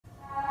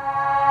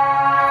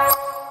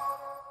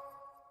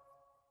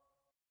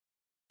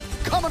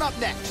Coming up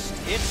next,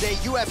 it's a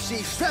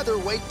UFC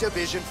featherweight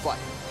division fight.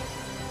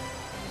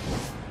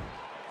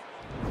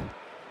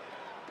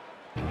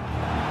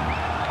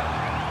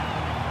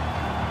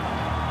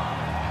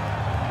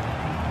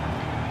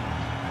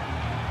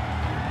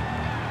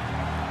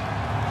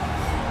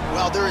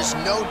 Well, there is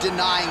no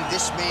denying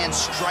this man's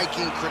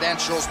striking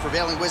credentials.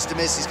 Prevailing wisdom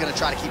is he's going to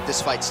try to keep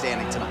this fight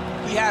standing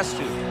tonight. He has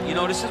to. You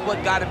know, this is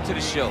what got him to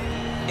the show.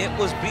 It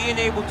was being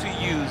able to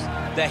use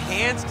the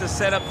hands to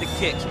set up the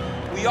kicks.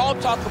 We all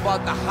talk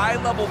about the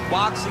high-level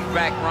boxing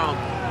background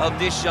of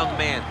this young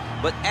man,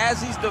 but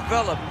as he's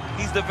developed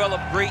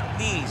great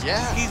knees.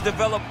 Yeah. He's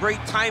developed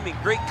great timing,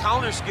 great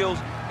counter skills,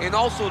 and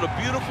also the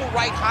beautiful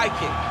right high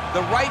kick.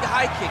 The right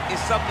high kick is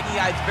something he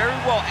hides very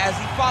well as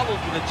he follows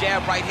with a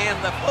jab, right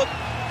hand, left hook.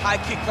 High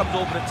kick comes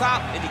over the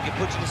top, and he can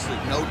put you to sleep.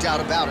 No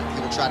doubt about it.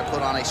 He will try to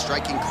put on a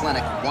striking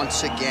clinic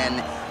once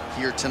again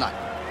here tonight.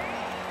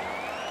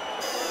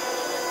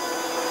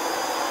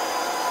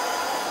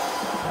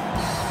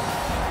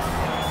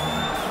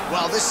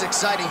 Well, this is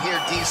exciting here,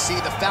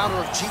 DC. The founder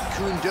of Jeet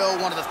Kune Do,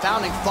 one of the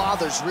founding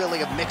fathers,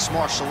 really, of mixed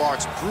martial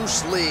arts,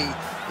 Bruce Lee,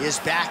 is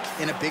back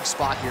in a big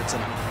spot here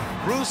tonight.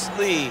 Bruce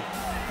Lee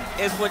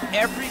is what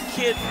every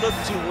kid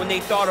looked to when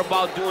they thought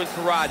about doing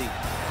karate.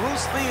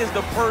 Bruce Lee is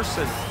the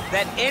person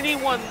that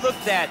anyone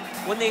looked at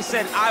when they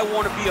said, I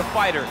want to be a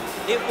fighter.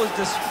 It was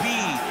the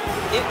speed,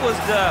 it was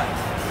the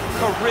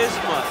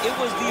charisma, it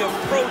was the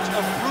approach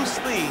of Bruce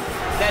Lee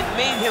that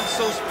made him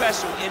so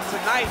special. And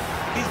tonight,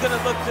 he's going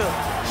to look to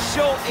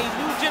show a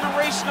new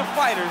generation of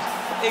fighters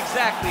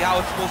exactly how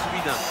it's supposed to be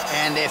done.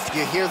 And if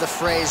you hear the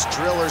phrase,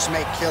 drillers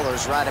make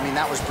killers, right? I mean,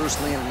 that was Bruce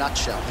Lee in a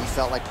nutshell. He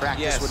felt like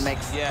practice would make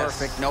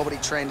perfect. Nobody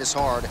trained as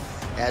hard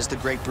as the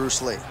great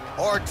Bruce Lee.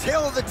 Our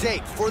tale of the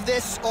tape for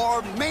this,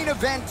 our main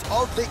event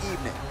of the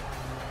evening.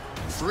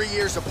 3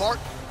 years apart,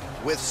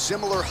 with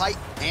similar height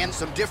and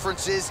some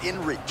differences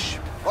in reach.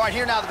 All right,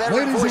 here now, the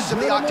veteran voice of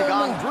the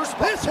Octagon, Bruce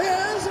Buffer. This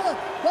is the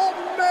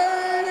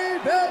main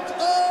event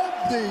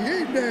of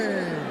the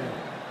evening.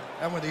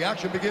 And when the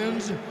action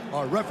begins,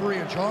 our referee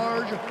in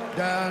charge,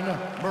 Dan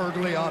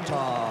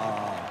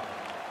Mergliata.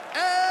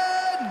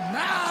 And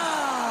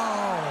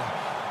now,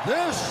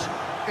 this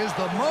is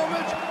the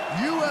moment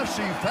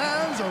UFC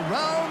fans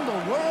around the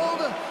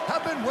world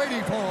have been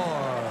waiting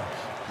for.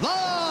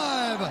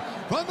 Live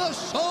from the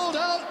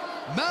sold-out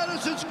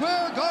Madison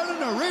Square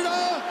Garden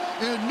Arena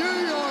in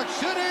New York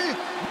City,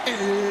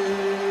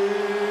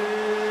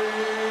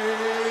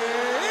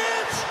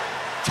 it's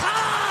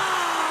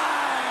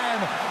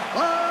time!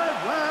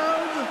 5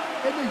 rounds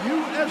in the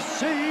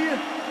UFC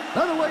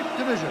featherweight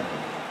division.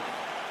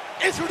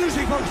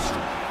 Introducing first,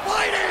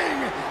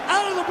 fighting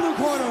out of the blue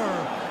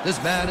corner.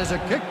 This man is a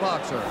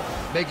kickboxer,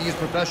 making his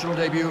professional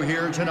debut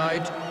here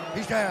tonight.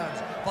 He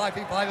stands 5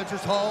 feet 5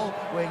 inches tall,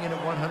 weighing in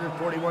at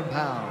 141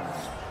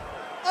 pounds.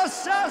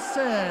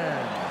 Assassin!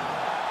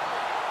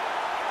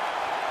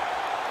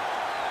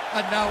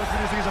 And now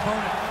introducing his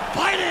opponent,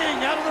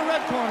 fighting out of the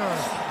red corner.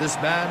 This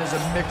man is a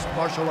mixed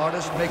martial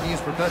artist, making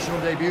his professional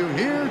debut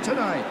here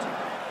tonight.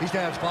 He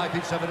stands 5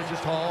 feet 7 inches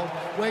tall,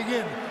 weighing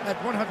in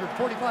at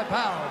 145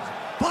 pounds.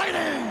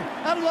 Fighting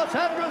out of Los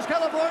Angeles,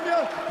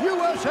 California,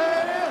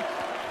 USA,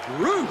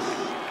 Bruce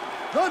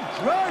the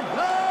Dragon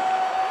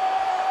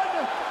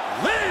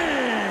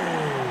Lee!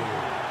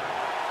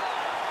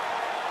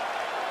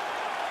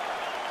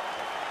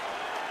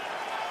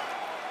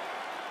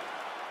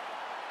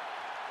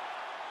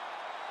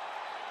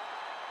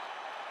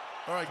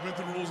 All right, commit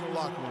to the rules in the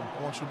locker room.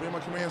 I want you to obey my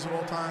commands at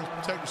all times,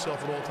 protect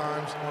yourself at all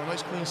times. I want a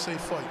nice, clean, safe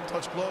fight.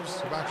 Touch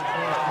gloves, back your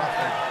corners, come out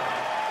fight.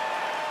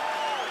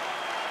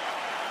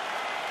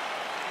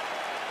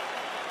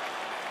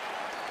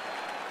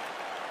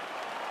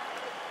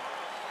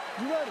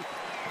 You ready?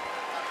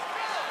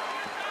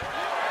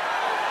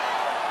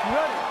 You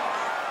ready?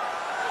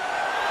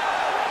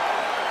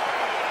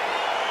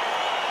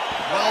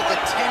 Well, the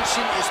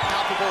tension is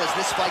palpable as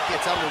this fight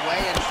gets underway,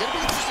 and it's going to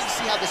be interesting to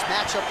see how this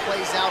matchup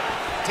plays out.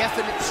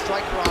 Definite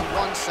striker on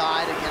one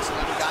side against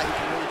another guy who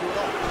can really do it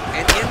all.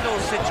 And in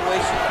those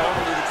situations,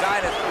 normally the guy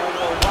that's more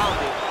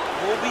well-rounded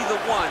will be the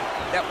one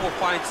that will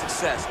find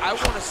success. I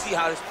want to see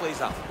how this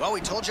plays out. Well, we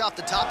told you off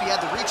the top he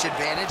had the reach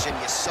advantage, and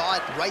you saw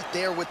it right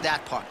there with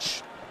that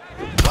punch.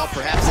 Well,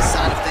 perhaps a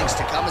sign of things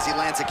to come as he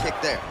lands a kick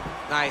there.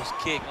 Nice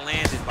kick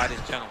landed by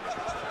this gentleman.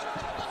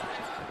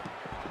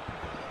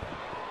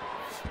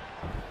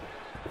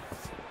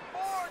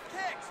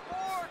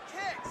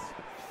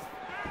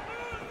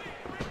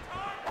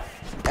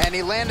 And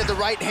he landed the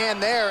right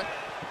hand there.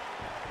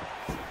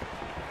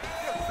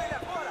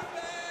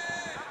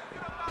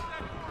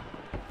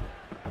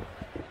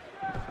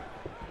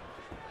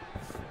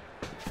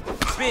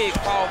 Big,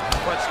 powerful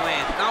punch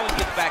land. Now we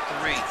get back to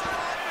range.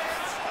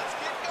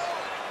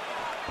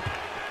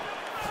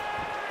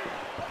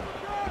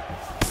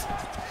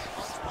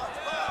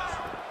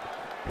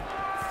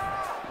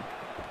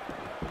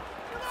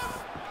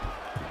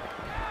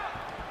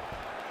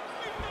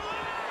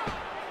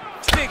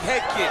 Big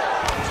head kick.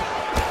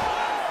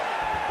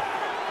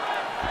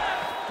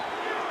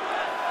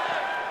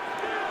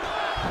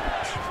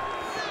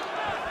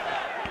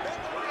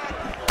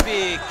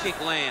 kick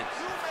lands.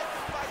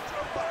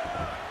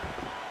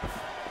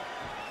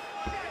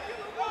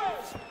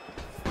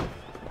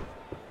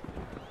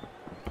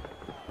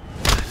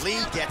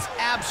 Lee gets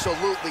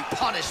absolutely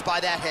punished by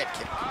that head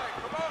kick.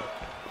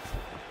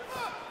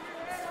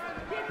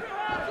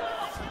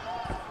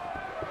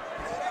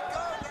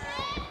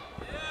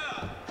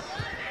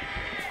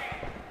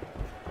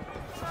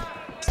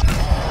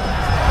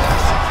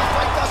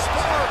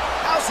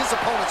 How's his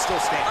opponent still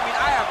standing? I mean,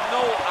 I have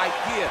no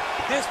idea.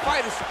 This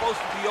fight is supposed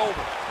to be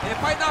over. And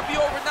it might not be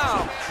over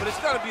now, but it's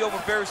gonna be over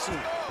very soon.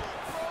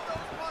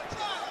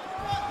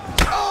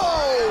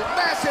 Oh,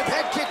 massive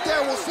head kick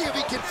there. We'll see if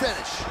he can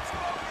finish.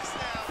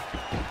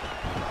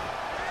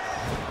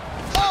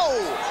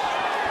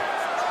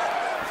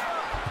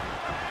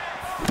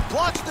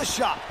 Blocks the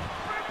shot.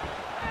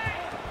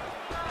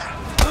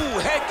 Ooh,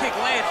 head kick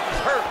lands,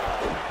 he's hurt.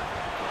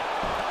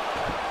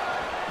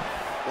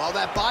 Well,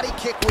 that body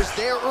kick was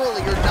there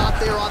earlier, not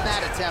there on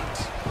that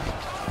attempt.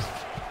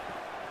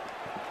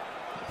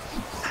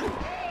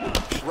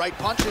 Right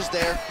punch is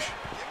there.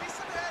 Give me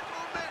some head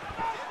movement.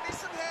 Give me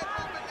some head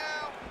movement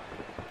now.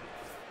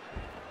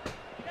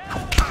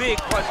 Big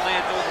punch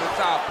lands over the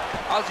top.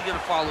 How's he gonna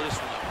follow this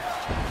one up?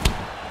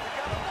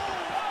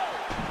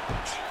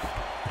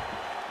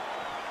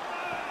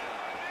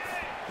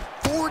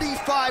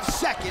 45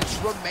 seconds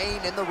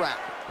remain in the round.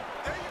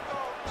 There you go.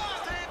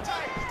 Stand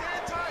tight,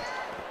 stand tight.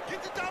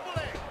 Get the double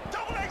leg.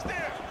 Double legs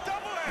there.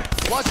 Double leg.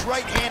 Flush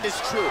right hand is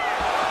true.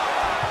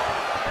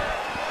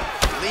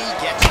 Lee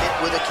gets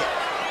hit with a kick.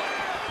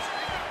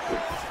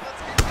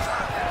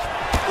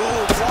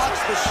 Ooh,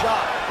 blocks the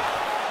shot.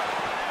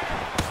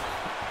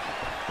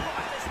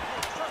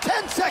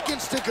 10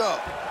 seconds to go.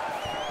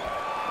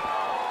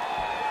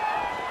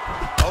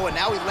 Oh, and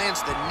now he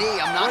lands the knee.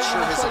 I'm not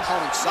sure his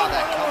opponent saw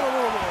that coming.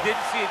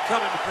 Didn't see it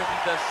coming because he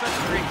does such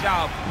a great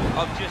job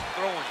of just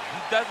throwing.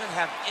 He doesn't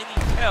have any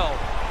tell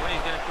when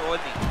he's gonna throw a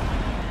knee.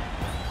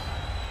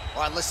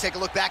 All right, let's take a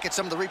look back at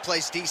some of the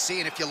replays, DC,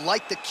 and if you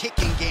like the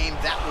kicking game,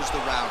 that was the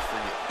round for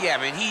you. Yeah,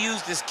 man, he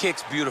used his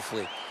kicks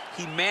beautifully.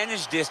 He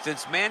managed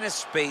distance, managed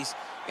space,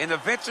 and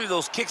eventually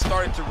those kicks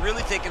started to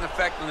really take an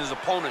effect on his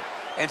opponent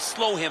and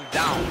slow him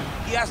down.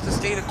 He has to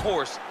stay the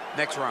course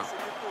next round.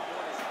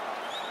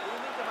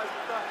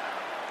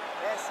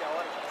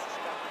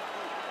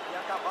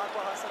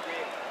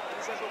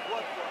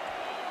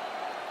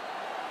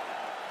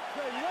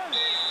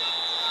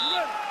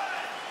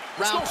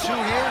 Round two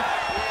here.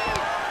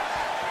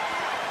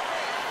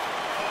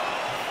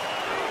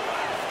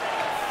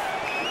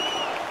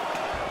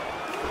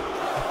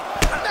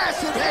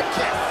 Massive head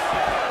kick.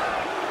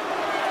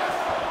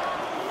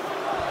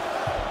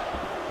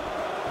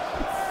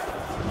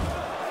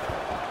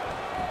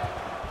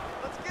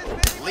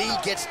 Lee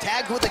gets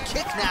tagged with a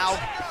kick now.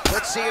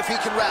 Let's see if he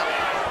can rally.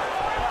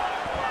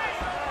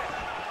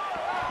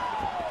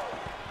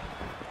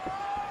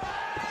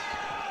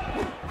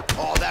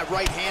 Oh, that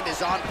right hand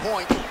is on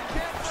point.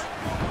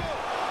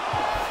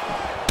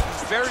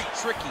 He's very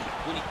tricky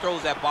when he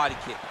throws that body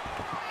kick.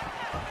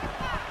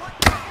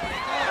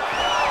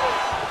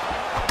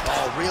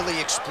 Oh, really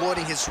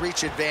exploiting his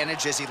reach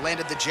advantage as he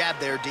landed the jab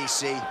there,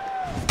 DC.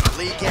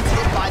 Lee gets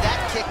hit by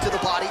that kick to the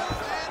body.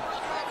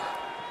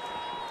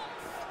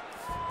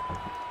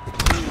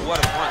 Ooh, what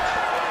a punch.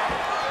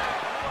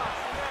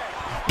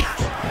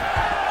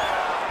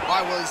 All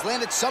right, well, he's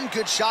landed some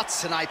good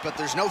shots tonight, but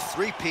there's no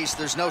three-piece,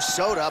 there's no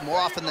soda. More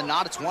often than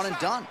not, it's one and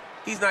done.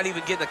 He's not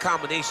even getting a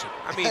combination.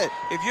 I mean,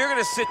 if you're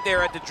gonna sit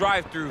there at the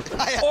drive-thru,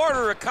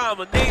 order a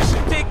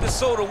combination, take the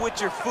soda with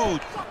your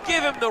food,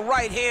 give him the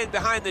right hand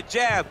behind the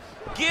jab,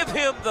 give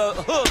him the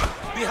hook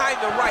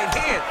behind the right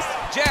hand.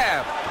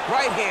 Jab,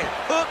 right hand,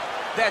 hook,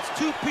 that's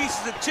 2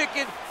 pieces of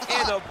chicken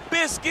and a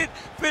biscuit.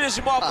 Finish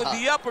him off with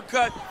the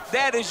uppercut.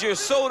 That is your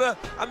soda.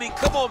 I mean,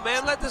 come on,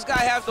 man, let this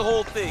guy have the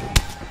whole thing.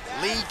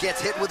 Lee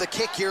gets hit with a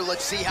kick here.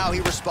 Let's see how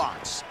he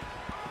responds.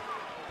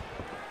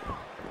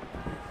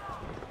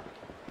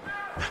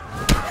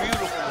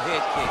 Beautiful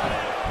head kick.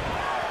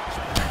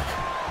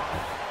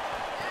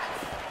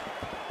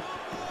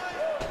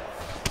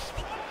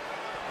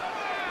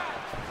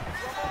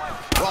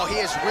 Well, he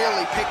has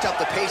really picked up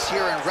the pace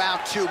here in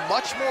round two.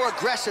 Much more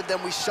aggressive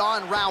than we saw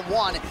in round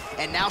one,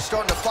 and now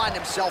starting to find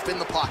himself in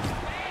the pocket.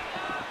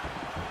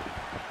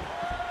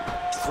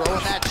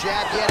 Throwing that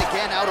jab yet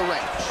again out of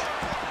range.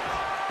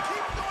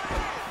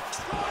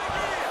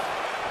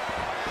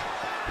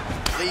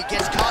 Lee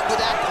gets caught with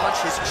that punch.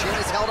 His chin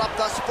is held up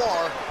thus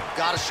far.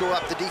 Got to shore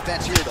up the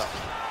defense here, though.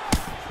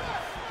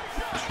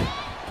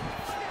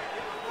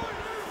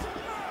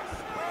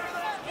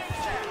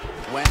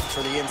 Went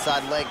for the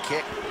inside leg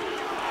kick.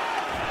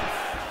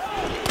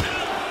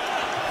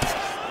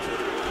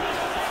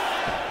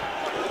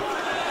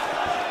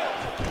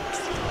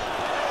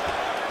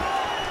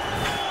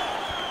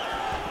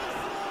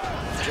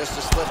 Just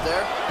a slip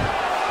there.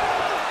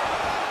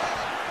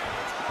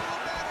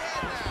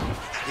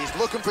 He's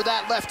looking for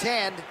that left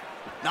hand.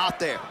 Not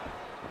there.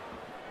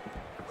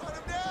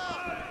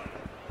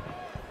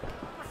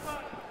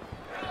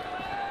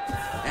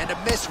 And a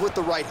miss with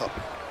the right hook.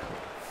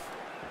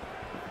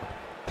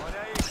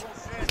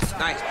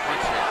 Nice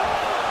punch there.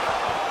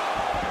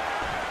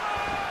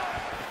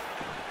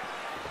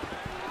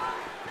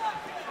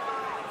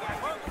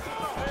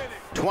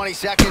 20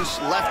 seconds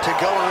left to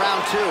go in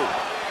round 2.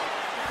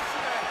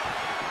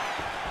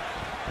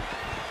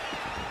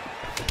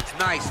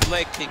 Nice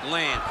leg kick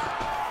lands.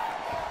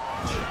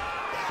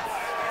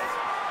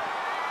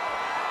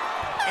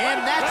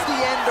 And that's the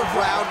end of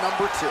round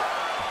number 2.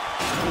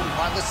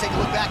 All right, let's take a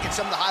look back at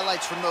some of the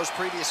highlights from those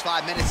previous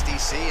 5 minutes,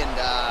 DC. And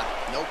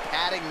no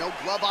padding, no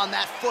glove on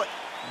that foot.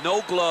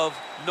 No glove,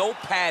 no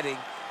padding.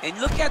 And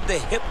look at the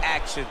hip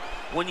action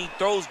when he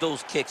throws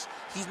those kicks.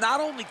 He's not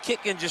only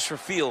kicking just for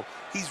feel,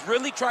 he's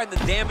really trying to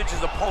damage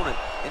his opponent.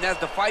 And as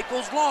the fight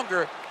goes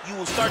longer, you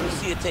will start to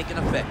see it taking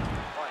effect.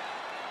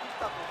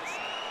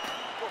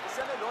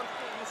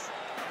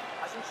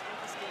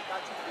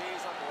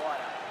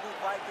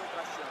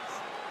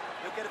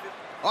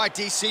 All right,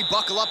 DC,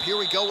 buckle up. Here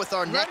we go with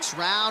our next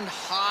round.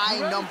 High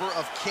number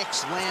of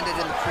kicks landed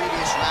in the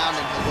previous round,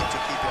 and he'll look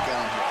to keep it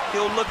going here.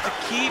 He'll look to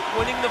keep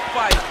winning the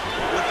fight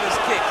with his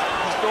kicks.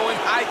 He's throwing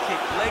high kick,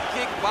 leg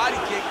kick, body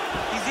kick.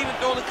 He's even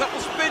throwing a couple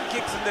spin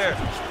kicks in there.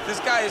 This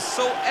guy is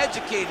so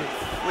educated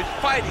with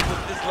fighting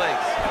with his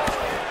legs.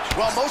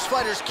 Well, most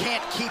fighters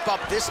can't keep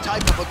up this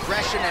type of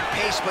aggression and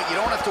pace, but you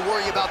don't have to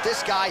worry about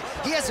this guy.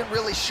 He hasn't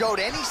really showed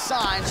any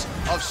signs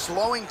of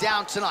slowing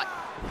down tonight.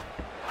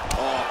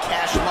 Oh,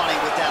 cash money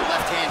with that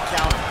left hand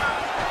counter.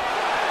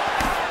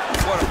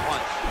 What a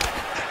punch.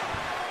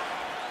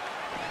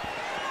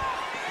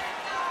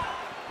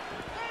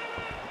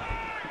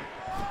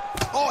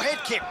 Oh, head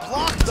kick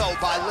blocked, though,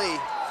 by Lee.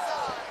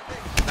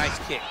 Nice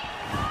kick.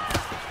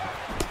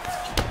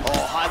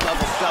 Oh,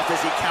 high-level stuff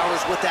as he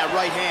counters with that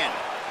right hand.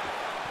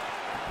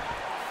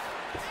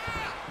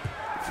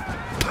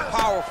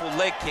 Powerful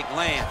leg kick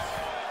lands.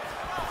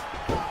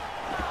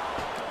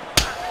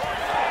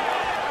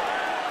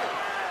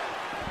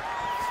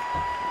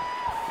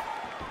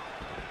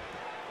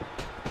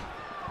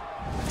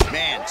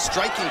 Man,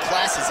 striking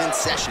class is in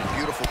session.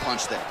 Beautiful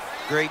punch there.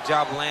 Great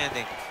job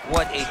landing.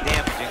 What a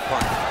damaging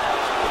punch.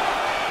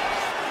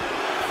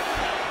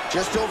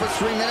 Just over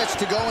 3 minutes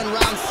to go in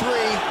round 3.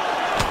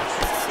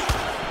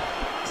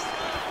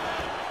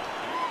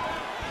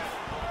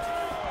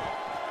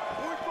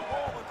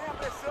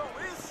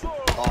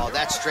 Oh,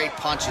 that straight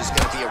punch is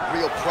going to be a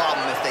real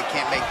problem if they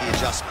can't make the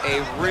adjustment.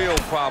 A real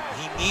problem.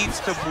 He needs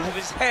to move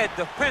his head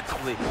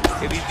defensively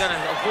if he's going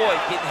to avoid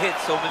getting hit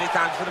so many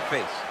times to the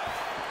face.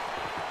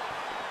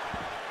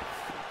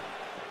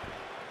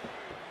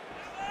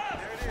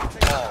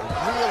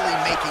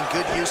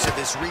 Good use of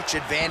his reach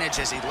advantage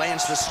as he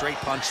lands the straight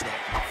punch there.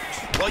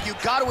 Well, you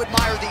got to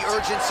admire the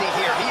urgency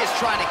here. He is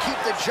trying to keep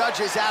the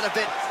judges out of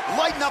it,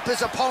 lighten up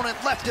his opponent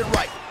left and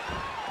right.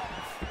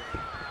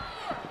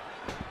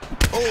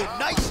 Oh,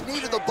 nice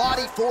knee to the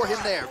body for him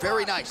there.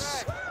 Very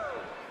nice. Oh,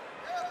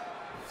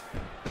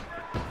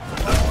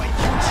 a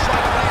huge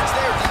shot lands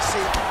there, DC.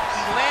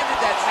 He landed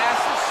that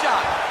massive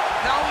shot.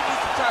 Now he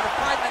needs to try to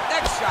find the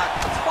next shot,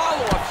 a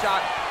follow-up shot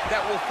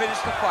that will finish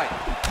the fight.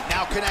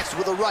 Now connects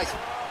with a right.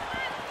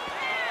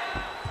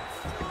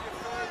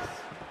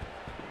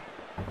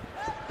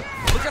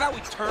 Look at how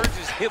he turns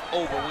his hip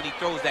over when he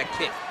throws that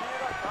kick.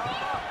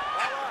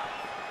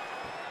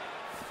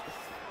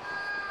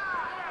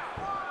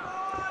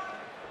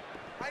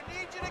 I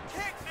need you to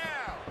kick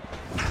now.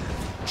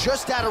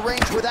 Just out of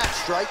range with that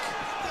strike.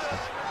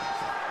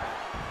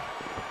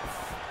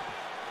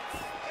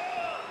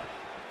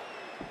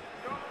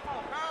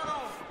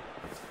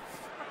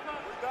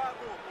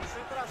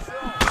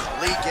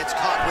 Lee gets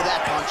caught with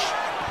that punch.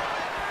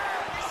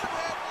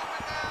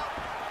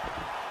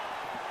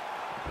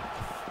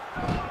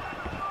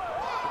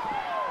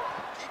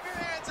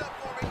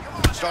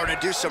 Starting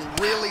to do some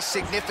really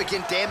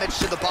significant damage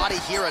to the body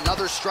here.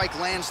 Another strike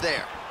lands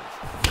there.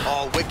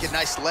 Oh, wicked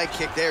nice leg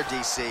kick there,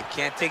 DC.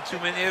 Can't take too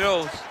many of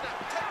those.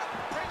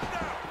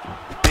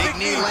 Big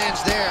knee lands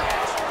there.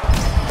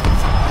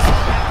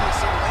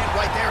 Land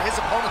right there, his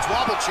opponent's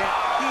wobble champ.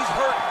 He's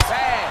hurt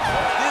bad.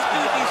 This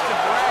dude needs to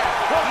grab.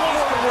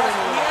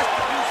 He has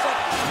to do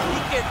something.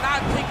 He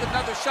cannot take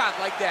another shot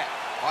like that.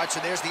 All right, so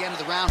there's the end of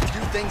the round.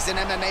 Few things in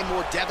MMA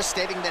more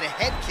devastating than a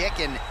head kick,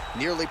 and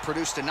nearly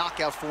produced a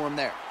knockout for him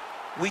there.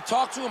 We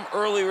talked to him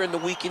earlier in the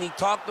week, and he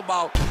talked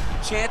about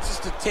chances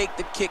to take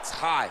the kicks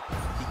high.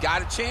 He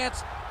got a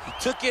chance, he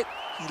took it,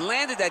 he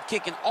landed that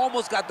kick, and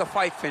almost got the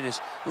fight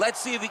finished.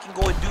 Let's see if he can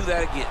go and do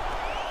that again.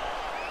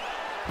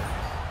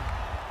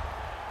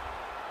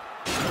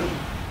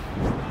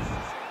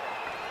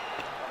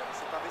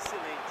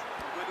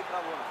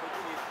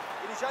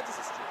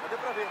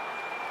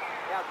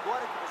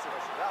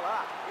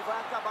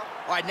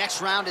 All right,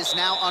 next round is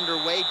now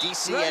underway.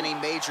 DC, any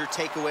major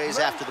takeaways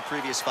after the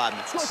previous 5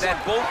 minutes? That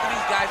both of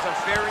these guys are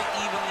very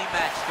evenly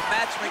matched. The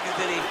matchmakers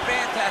did a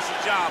fantastic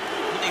job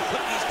when they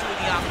put these two in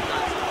the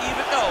octagon.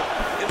 Even though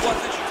it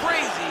wasn't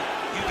crazy,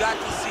 you got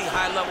to see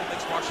high-level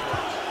mixed martial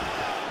arts.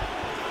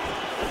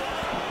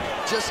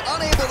 Just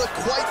unable to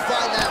quite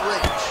find that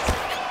range.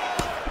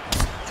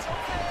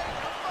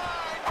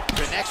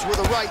 Connects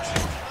with a right.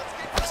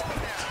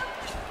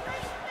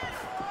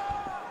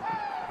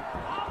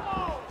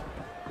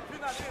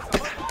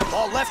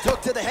 Oh, left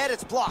hook to the head,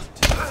 it's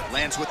blocked.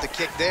 Lands with the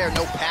kick there,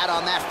 no pad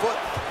on that foot.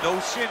 No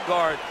shin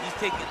guard. He's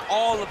taking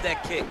all of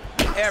that kick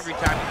every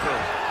time he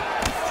throws.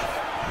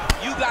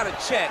 You gotta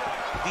check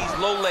these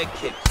low leg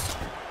kicks.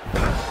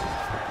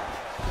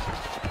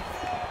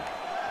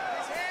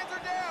 His hands are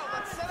down.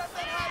 Let's set up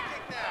that high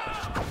kick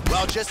now.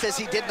 Well, just as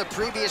he did in the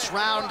previous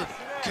round,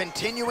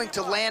 continuing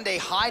to land a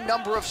high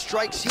number of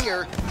strikes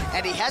here,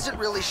 and he hasn't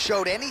really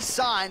showed any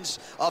signs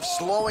of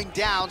slowing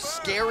down.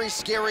 Scary,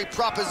 scary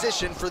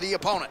proposition for the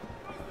opponent.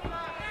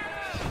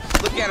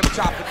 Look at him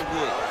chopping the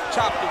wood.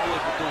 Chop the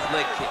wood with those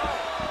leg kicks.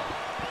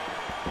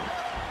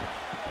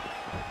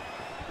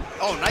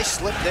 Oh, nice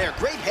slip there.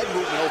 Great head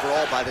movement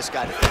overall by this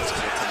guy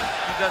defensively tonight.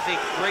 He does a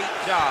great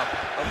job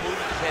of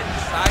moving his head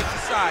side to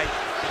side,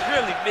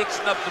 really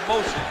mixing up the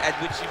motion at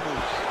which he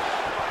moves.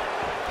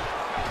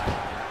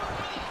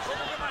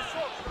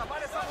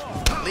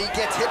 Lee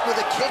gets hit with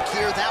a kick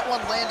here. That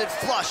one landed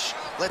flush.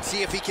 Let's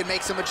see if he can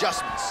make some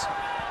adjustments.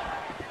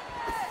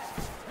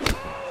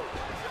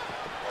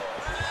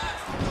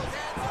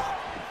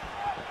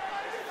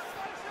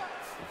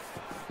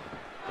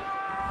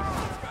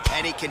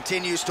 And he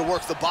continues to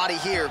work the body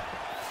here. Keep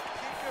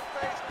your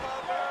face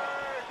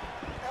covered.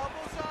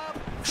 Elbows up.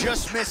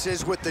 Just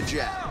misses with the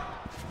jab.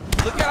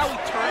 Look at how he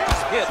turns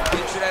his hip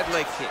into that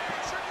leg kick.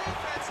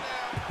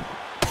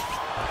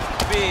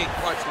 Big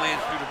punch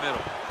lands through the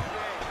middle.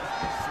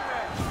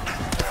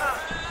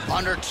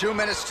 Under 2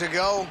 minutes to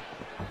go.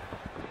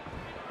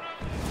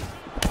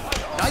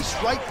 Nice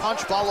right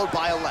punch followed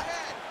by a left.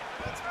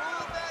 Let's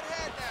move that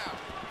head now.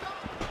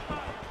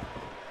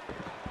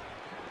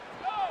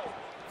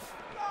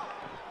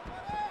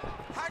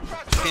 High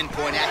crotch.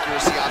 Pinpoint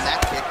accuracy on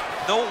that kick.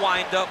 No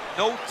wind up,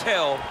 no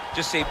tail,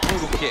 just a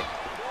brutal kick.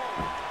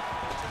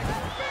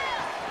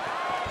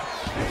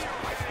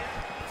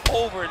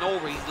 Over and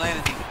over, he's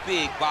landing these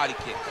big body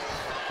kicks.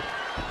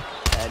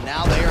 And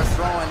now they are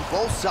throwing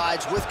both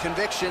sides with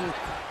conviction.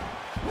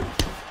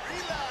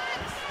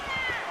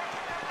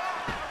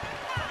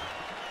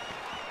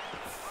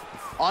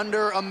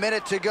 Under a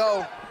minute to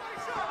go.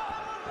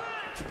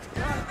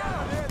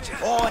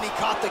 Oh, and he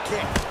caught the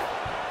kick.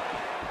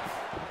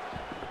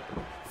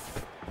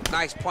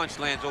 Nice punch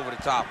lands over the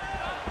top.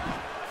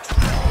 Kick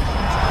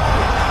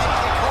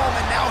home,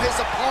 and now his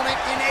opponent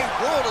in a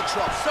world of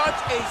trouble. Such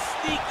a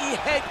sneaky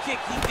head kick.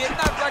 He did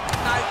not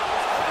recognize it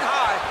was coming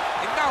high,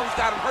 and now he's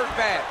got him hurt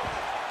bad.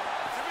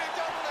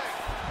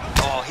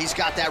 Oh, he's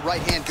got that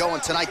right hand going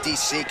tonight,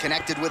 DC.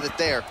 Connected with it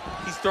there.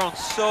 He's thrown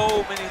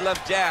so many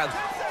left jabs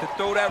to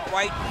throw that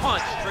right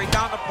punch straight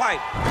down the pipe.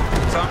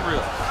 It's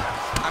unreal.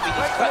 I mean,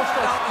 he's cutting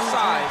down the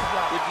side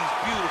with these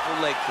beautiful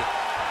leg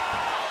kicks.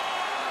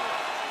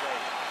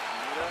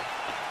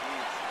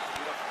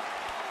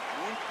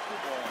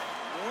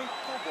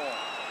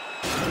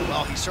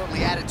 Well, he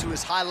certainly added to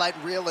his highlight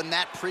reel in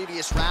that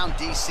previous round,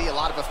 DC. A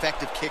lot of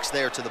effective kicks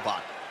there to the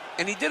body.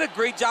 And he did a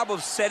great job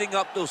of setting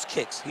up those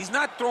kicks. He's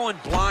not throwing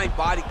blind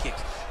body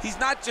kicks. He's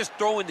not just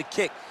throwing the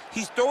kick.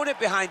 He's throwing it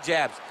behind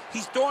jabs.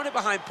 He's throwing it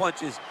behind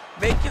punches,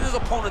 making his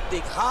opponent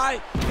think high,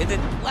 and then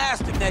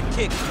blasting that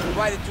kick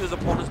right into his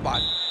opponent's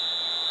body.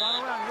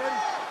 Final round, you ready?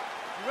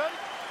 You ready?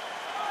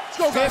 Let's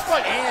go, guys. Fifth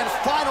and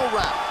final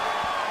round.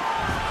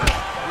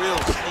 Real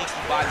sneaky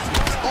body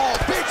kick. Oh,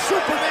 big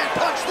Superman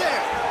punch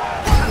there.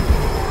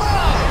 He's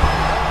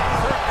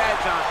hurt bad,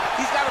 John.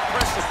 He's got to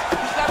press him.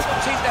 He's got to go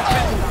chase that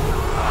fence.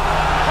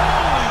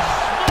 Holy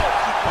smoke,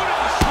 he put him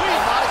to sleep.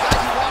 Not a guy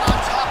you want on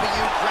top of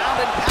you. Ground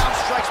and pound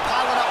strikes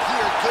piling up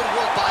here. Good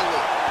work by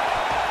Lee.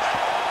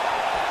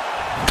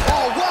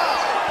 Oh,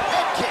 wow.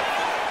 Head kick.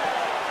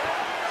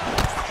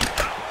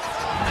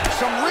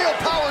 Some real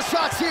power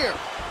shots here.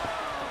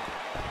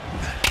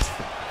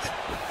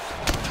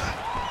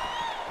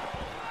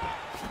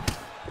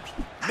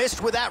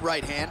 Missed with that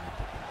right hand.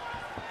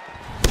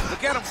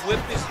 Look at him whip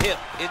his hip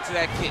into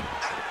that kick.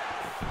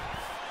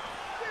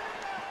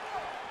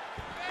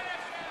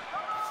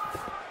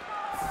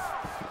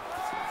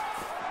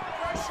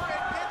 Pressure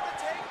and get the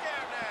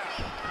takedown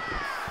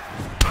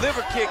now.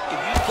 Liver kick, if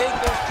you take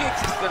those kicks,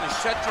 it's going to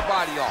shut your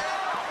body off.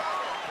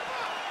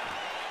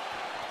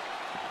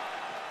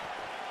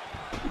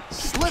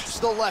 Slips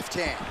the left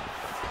hand.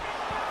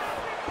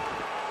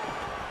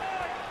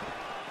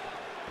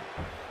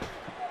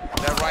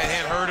 That right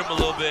hand hurt him a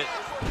little bit.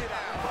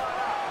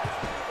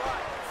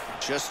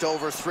 Just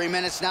over 3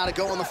 minutes now to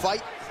go in the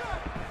fight.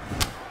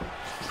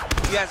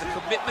 He has a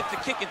commitment to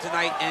kicking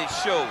tonight, and it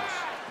shows.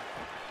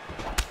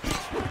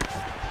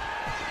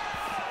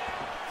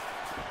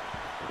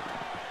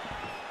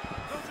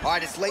 All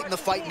right, it's late in the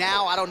fight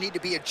now. I don't need to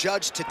be a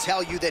judge to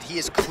tell you that he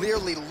is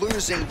clearly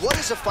losing. What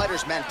is a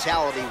fighter's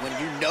mentality when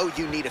you know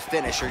you need a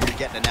finish or you're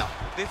getting an L?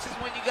 This is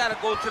when you got to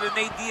go to the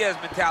Nate Diaz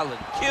mentality.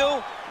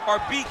 Kill or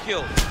be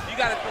killed. You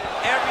got to do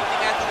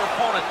everything at your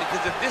opponent,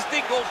 because if this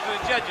thing goes to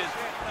the judges,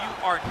 you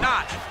are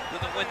not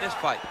going to win this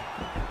fight.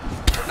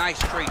 Nice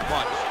straight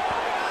punch.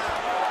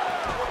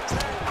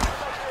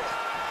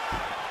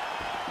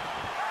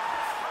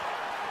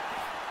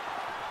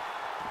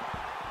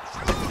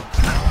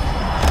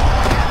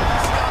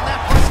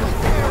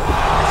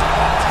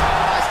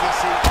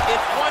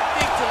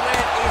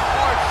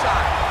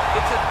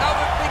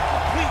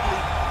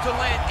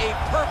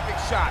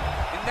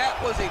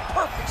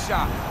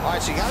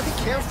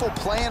 careful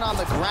playing on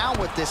the ground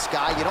with this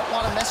guy. You don't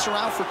want to mess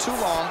around for too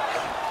long.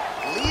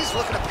 Lee's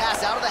looking to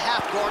pass out of the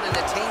half guard and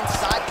attain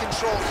side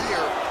control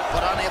here,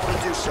 but unable to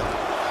do so.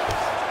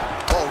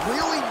 Oh,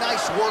 really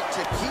nice work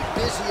to keep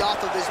busy off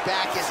of his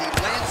back as he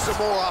lands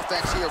some more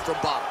offense here from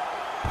bottom.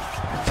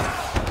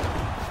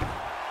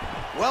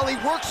 Well, he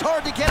works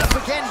hard to get up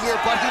again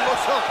here, but he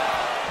looks hurt.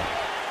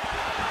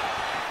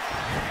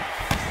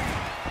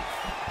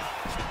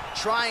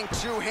 Trying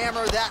to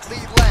hammer that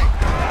lead leg.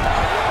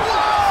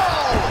 Whoa!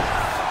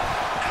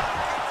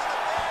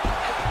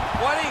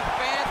 What a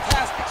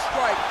fantastic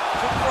strike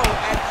to throw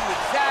at the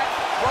exact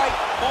right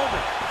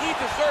moment. He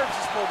deserves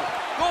this moment.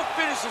 Go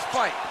finish this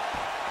fight.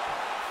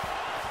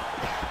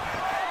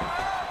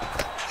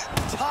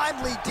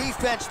 Timely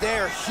defense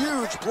there.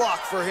 Huge block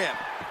for him.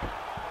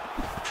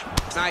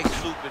 Nice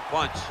looping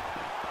punch.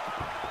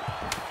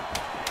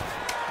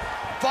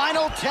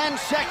 Final 10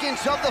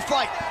 seconds of the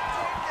fight.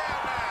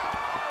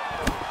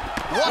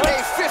 What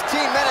a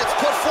 15 minutes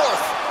put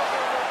forth.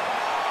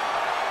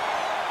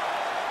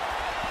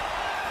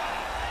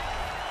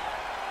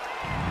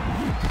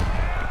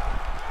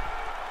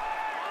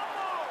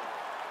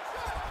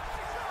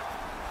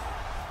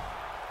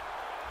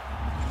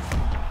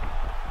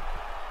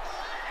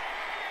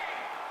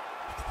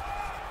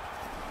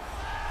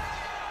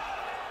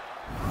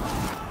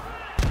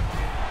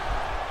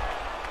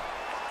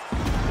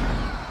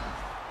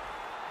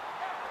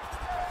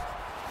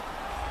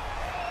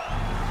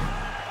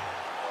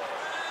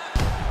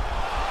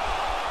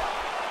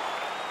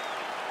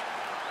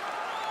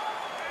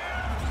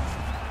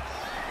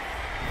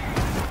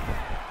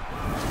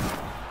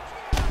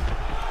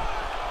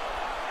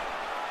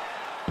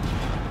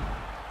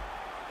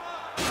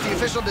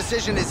 The official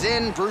decision is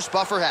in. Bruce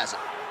Buffer has it.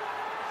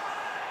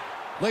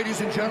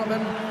 Ladies and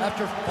gentlemen,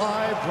 after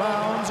 5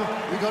 rounds,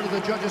 we go to the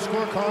judges'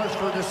 scorecards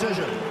for a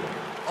decision.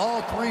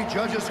 All 3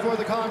 judges score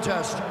the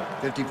contest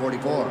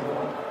 50-44.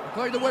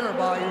 Declaring the winner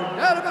by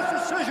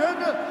unanimous decision,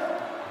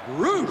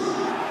 Bruce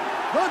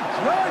the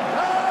Dragon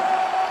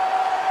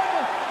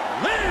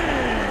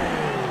Lee!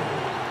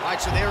 All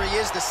right, so there he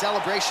is. The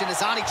celebration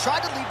is on. He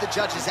tried to leave the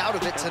judges out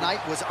of it tonight,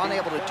 was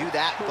unable to do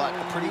that, but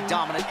a pretty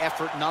dominant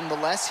effort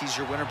nonetheless. He's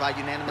your winner by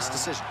unanimous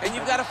decision. And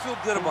you've got to feel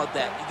good about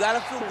that. You've got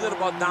to feel good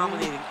about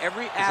dominating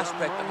every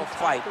aspect of a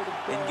fight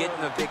and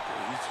getting a victory.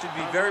 You should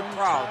be very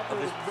proud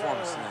of his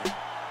performance tonight.